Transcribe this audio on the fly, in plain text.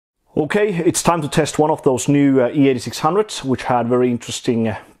Okay, it's time to test one of those new E8600s, which had very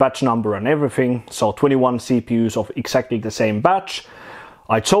interesting batch number and everything. So 21 CPUs of exactly the same batch.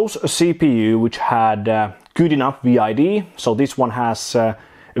 I chose a CPU which had good enough VID. So this one has a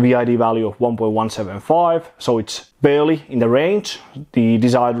VID value of 1.175, so it's barely in the range. The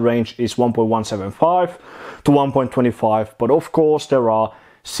desired range is 1.175 to 1.25, but of course there are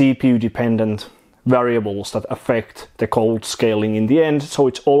CPU dependent variables that affect the cold scaling in the end, so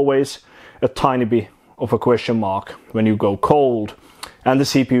it's always a tiny bit of a question mark when you go cold. And the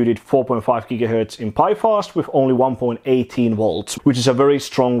CPU did 4.5 GHz in Pifast with only 1.18 volts, which is a very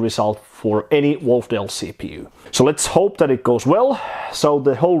strong result for any Wolfdale CPU. So let's hope that it goes well. So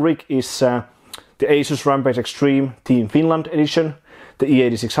the whole rig is the Asus Rampage Extreme Team Finland edition, the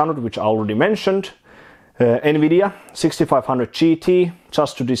E8600, which I already mentioned, NVIDIA 6500 GT,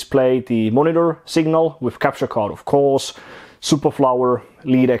 just to display the monitor signal with capture card of course, Superflower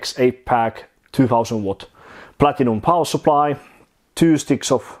LeadX 8-pack 2000 watt platinum power supply, 2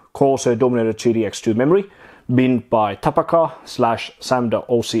 sticks of Corsair Dominator GTX2 memory, binned by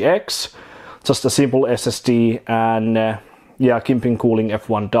Tapaka/Samda-OCX, just a simple SSD, and Kimping Cooling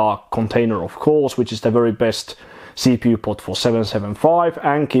F1 Dark container of course, which is the very best CPU pot for 775,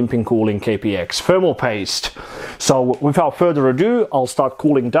 and Kimping Cooling KPX thermal paste. So without further ado, I'll start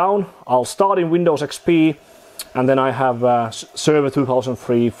cooling down. I'll start in Windows XP, and then I have Server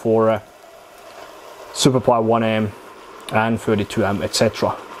 2003 for SuperPi 1M and 32M,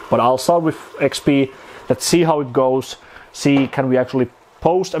 etc. But I'll start with XP. Let's see how it goes. See, can we actually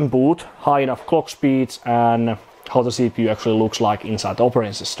post and boot high enough clock speeds, and how the CPU actually looks like inside the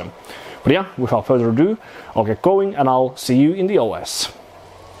operating system. But yeah, without further ado, I'll get going and I'll see you in the OS.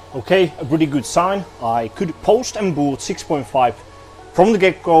 Okay, a pretty good sign. I could post and boot 6.5 from the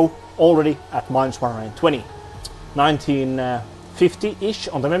get-go already at -120. 1950-ish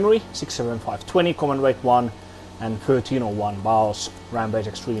on the memory, 67520 command rate 1, and 1301 BIOS Rampage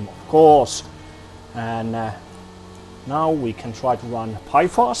Extreme of course. And now we can try to run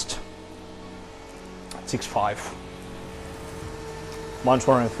Pifast at 6.5.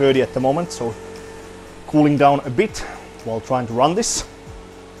 -130 at the moment, so cooling down a bit while trying to run this.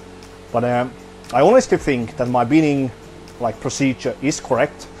 But I honestly think that my binning procedure is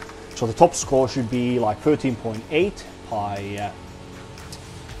correct. So the top score should be like 13.8 by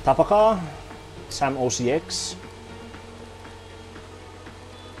Tapaka, Sam-OCX.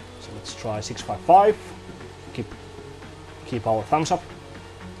 So let's try 655. Keep our thumbs up.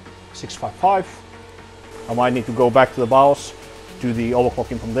 655. I might need to go back to the BIOS, do the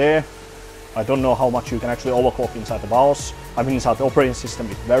overclocking from there. I don't know how much you can actually overclock inside the BIOS. I mean, inside the operating system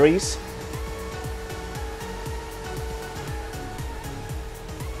it varies.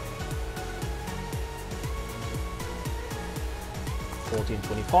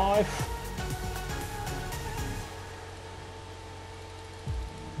 $14.25.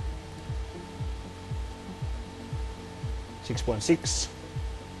 $6.6.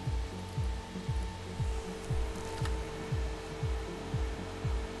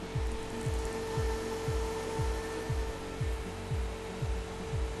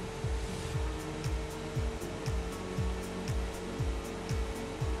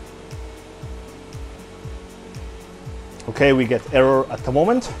 Okay, we get error at the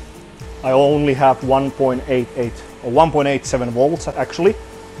moment. I only have 1.88 or 1.87 volts actually,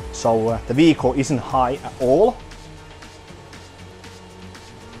 so the vehicle isn't high at all.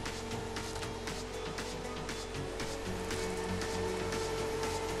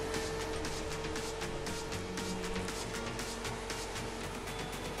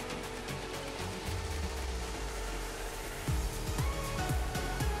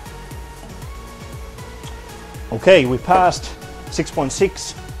 Okay, we passed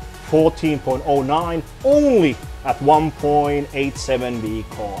 6.6, 14.09, only at 1.87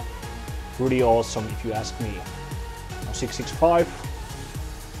 vehicle. Pretty awesome if you ask me. Now 665,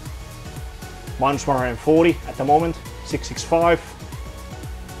 -140 at the moment, 665.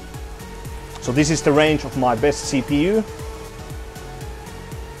 So this is the range of my best CPU.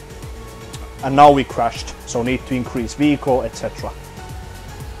 And now we crashed, so need to increase vehicle, etc.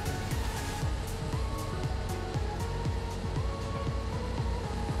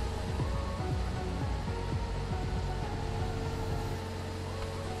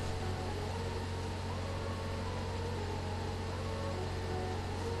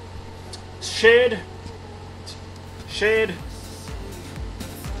 Shade.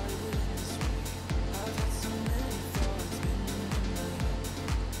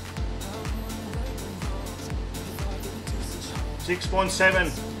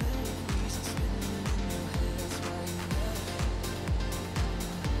 $6.7.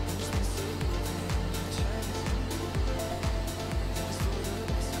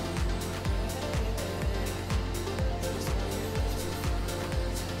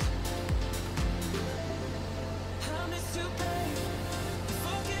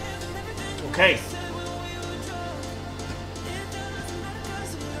 Okay.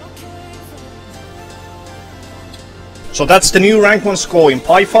 So that's the new rank 1 score in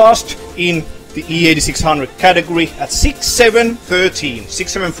Pifast in the E8600 category at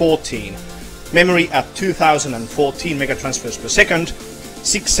 6714. Memory at 2014 megatransfers per second.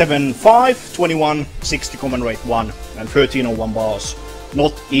 675, 21, 60 command rate 1 and 1301 bars.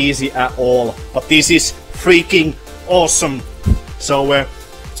 Not easy at all, but this is freaking awesome. So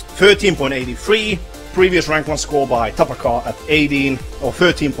 13.83, previous rank 1 score by Tapaka at 18 or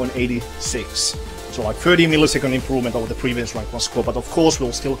 13.86. So like 30 millisecond improvement over the previous rank 1 score, but of course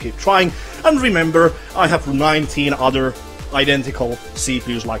we'll still keep trying. And remember, I have 19 other identical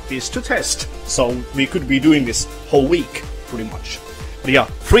CPUs like this to test. So we could be doing this whole week, pretty much. But yeah,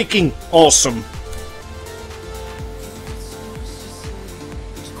 freaking awesome.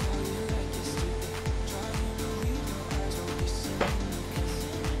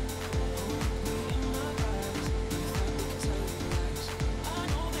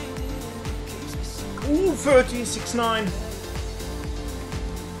 Ooh, 1369.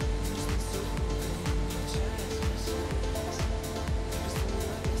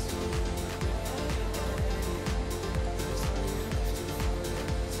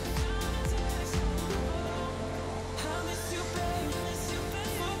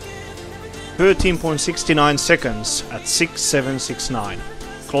 .69 seconds at 6769.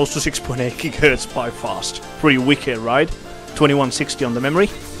 Close to 6.8 GHz Pifast. Pretty wicked, right? 2160 on the memory.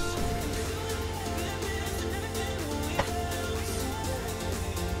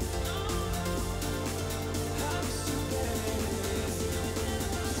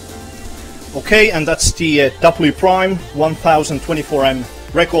 Okay, and that's the W Prime 1024M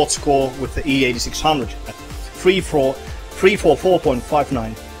record score with the E8600 at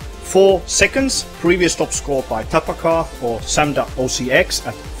 344.594 seconds. Previous top score by Tapaka or Sam.OCX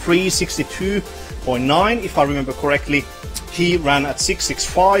at 362.9, if I remember correctly. He ran at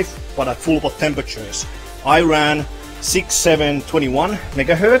 665, but at full bot temperatures. I ran 6721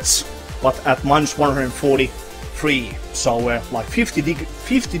 megahertz, but at minus 143. So like 50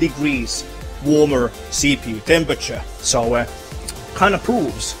 degrees warmer CPU temperature. So kind of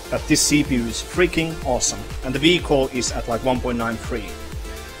proves that this CPU is freaking awesome. And the V-core is at like 1.93.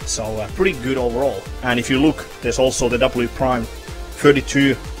 So pretty good overall. And if you look, there's also the W Prime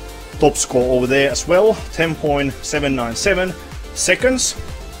 32 top score over there as well, 10.797 seconds.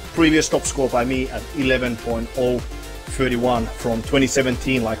 Previous top score by me at 11.031 from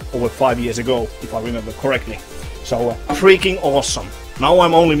 2017, like over 5 years ago, if I remember correctly. So freaking awesome. Now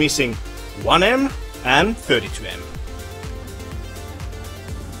I'm only missing 1M and 32M.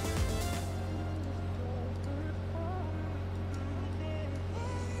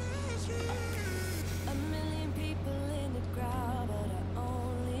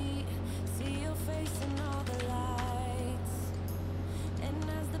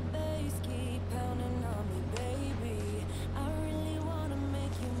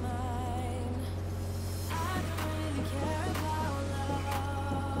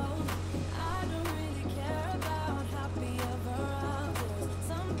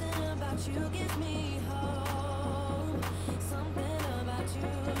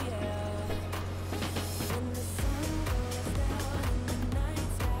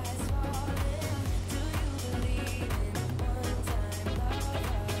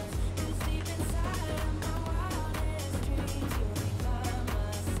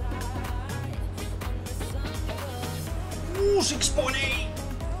 Ooh, 6.8!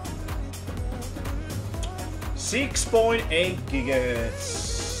 6.8 gigahertz.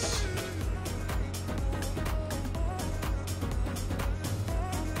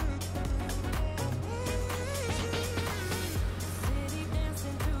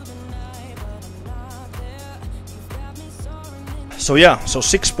 So yeah, so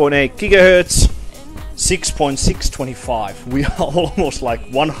 6.8 gigahertz, 6.625. We are almost like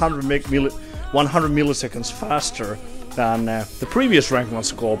 100 milliseconds faster than the previous rank 1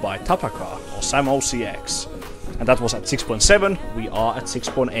 score by Tapaka or Sam.OCX. And that was at 6.7, we are at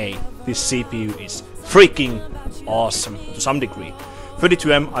 6.8. This CPU is freaking awesome to some degree.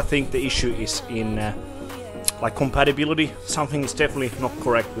 32M, I think the issue is in like compatibility. Something is definitely not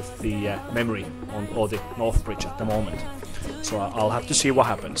correct with the memory on or the North Bridge at the moment. So I'll have to see what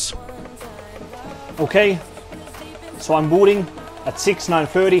happens. Okay, so I'm booting at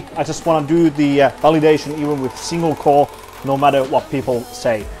 6930. I just want to do the validation even with single core, no matter what people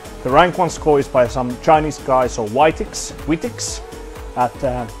say. The rank 1 score is by some Chinese guy, so Witix at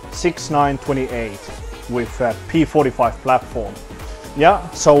 6928 with P45 platform. Yeah,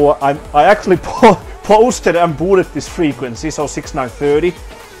 so I actually posted and booted this frequency, so 6930,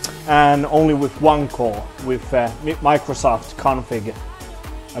 and only with one core with Microsoft config.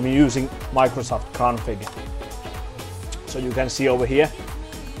 I'm using Microsoft config. So you can see over here.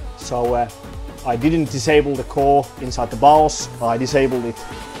 So I didn't disable the core inside the BIOS, I disabled it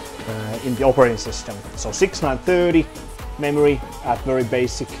in the operating system. So 6930 memory at very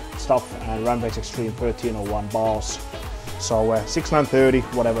basic stuff, and Rampage Extreme 1301 BIOS. So 6930,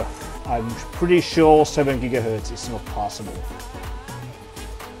 whatever. I'm pretty sure 7 GHz is not possible.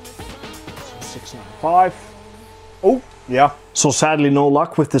 So 695. Oh, yeah. So sadly no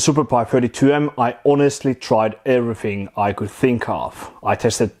luck with the SuperPi 32M. I honestly tried everything I could think of. I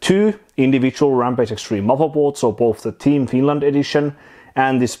tested 2 individual Rampage Extreme motherboards, so both the Team Finland edition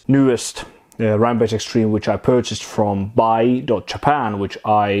and this newest Rampage Extreme, which I purchased from buy.japan, which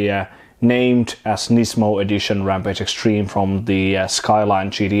I named as Nismo Edition Rampage Extreme from the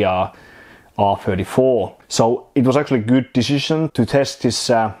Skyline GTR R34. So it was actually a good decision to test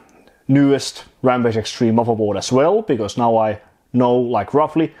this newest Rampage Extreme motherboard as well, because now I know like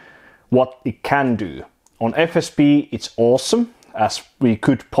roughly what it can do. On FSP it's awesome, as we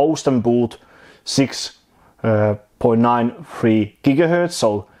could post and boot 6.93 GHz,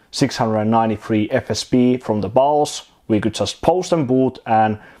 so 693 FSP from the BIOS. We could just post and boot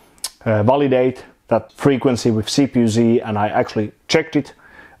and validate that frequency with CPU-Z, and I actually checked it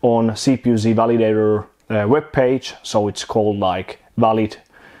on CPU-Z validator webpage, so it's called like valid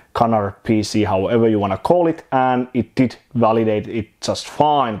Canard PC, however you want to call it, and it did validate it just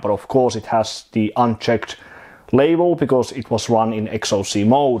fine, but of course it has the unchecked label because it was run in XOC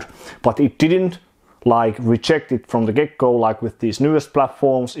mode, but it didn't like reject it from the get-go like with these newest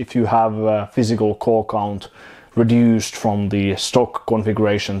platforms if you have a physical core count reduced from the stock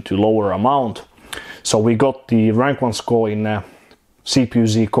configuration to lower amount. So we got the rank 1 score in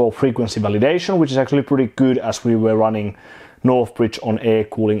CPU-Z core frequency validation, which is actually pretty good as we were running Northbridge on air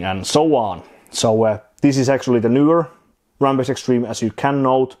cooling and so on. So this is actually the newer Rampage Extreme. As you can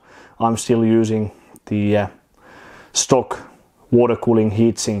note, I'm still using the stock water cooling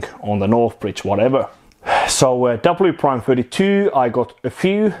heatsink on the Northbridge, whatever. So W Prime 32, I got a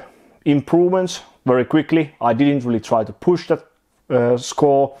few improvements very quickly. I didn't really try to push that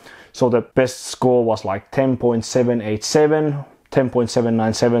score. So the best score was like 10.787,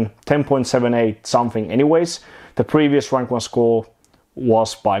 10.797, 10.78 something anyways. The previous rank 1 score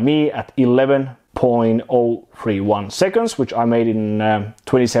was by me at 11.031 seconds, which I made in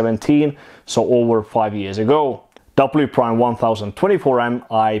 2017, so over 5 years ago. W Prime 1024M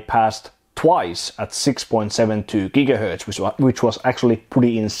I passed twice at 6.72 GHz, which was actually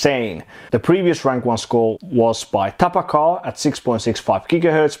pretty insane. The previous rank 1 score was by Tapaka at 6.65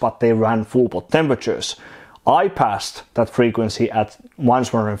 GHz, but they ran full pot temperatures. I passed that frequency at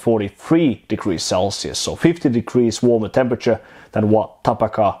 -143 degrees Celsius, so 50 degrees warmer temperature than what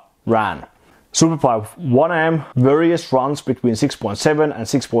Tapaka ran. SuperPi 1M, various runs between 6.7 and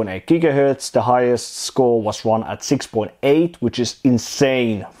 6.8 GHz. The highest score was run at 6.8, which is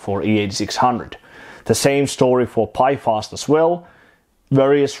insane for E8600. The same story for Pifast as well.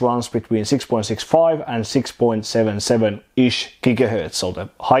 Various runs between 6.65 and 6.77-ish GHz. So the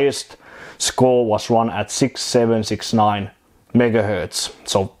highest score was run at 6769 megahertz.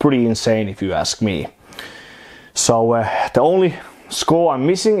 So pretty insane if you ask me. So the only score I'm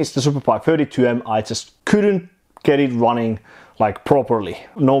missing is the SuperPi 32M. I just couldn't get it running like properly.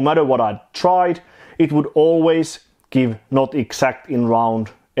 No matter what I tried, it would always give not exact in round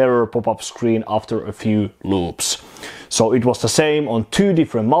error pop-up screen after a few loops. So it was the same on 2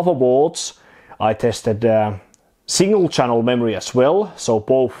 different motherboards. I tested single channel memory as well, so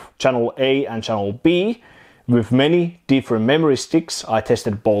both channel A and channel B with many different memory sticks. I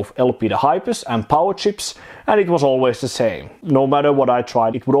tested both Elpida Hypers and power chips, and it was always the same. No matter what I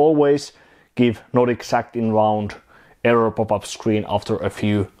tried, it would always give not exact in round error pop-up screen after a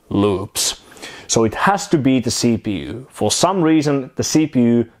few loops. So it has to be the CPU. For some reason the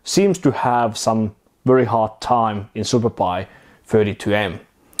CPU seems to have some very hard time in SuperPi 32M.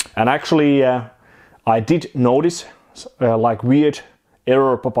 And actually I did notice like weird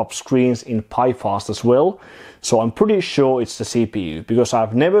error pop-up screens in Pifast as well. So I'm pretty sure it's the CPU, because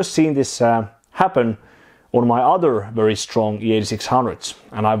I've never seen this happen on my other very strong E8600s.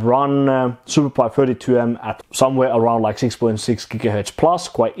 And I've run SuperPi 32M at somewhere around like 6.6 GHz plus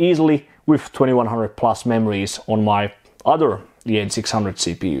quite easily with 2100 plus memories on my other E8600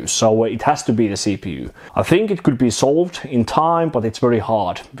 CPUs, so it has to be the CPU. I think it could be solved in time, but it's very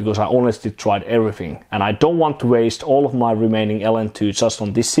hard because I honestly tried everything and I don't want to waste all of my remaining LN2 just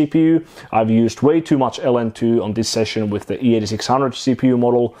on this CPU. I've used way too much LN2 on this session with the E8600 CPU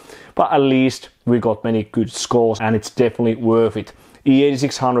model, but at least we got many good scores and it's definitely worth it.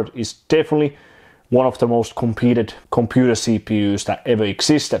 E8600 is definitely one of the most competed computer CPUs that ever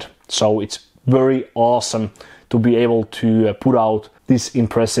existed, so it's very awesome to be able to put out these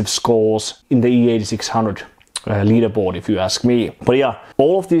impressive scores in the E8600 leaderboard, if you ask me. But yeah,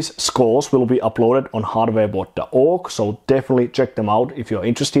 all of these scores will be uploaded on hwbot.org, so definitely check them out if you're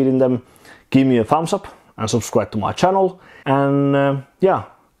interested in them. Give me a thumbs up and subscribe to my channel. And yeah,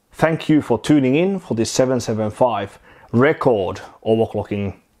 thank you for tuning in for this 775 record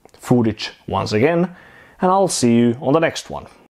overclocking footage once again, and I'll see you on the next one.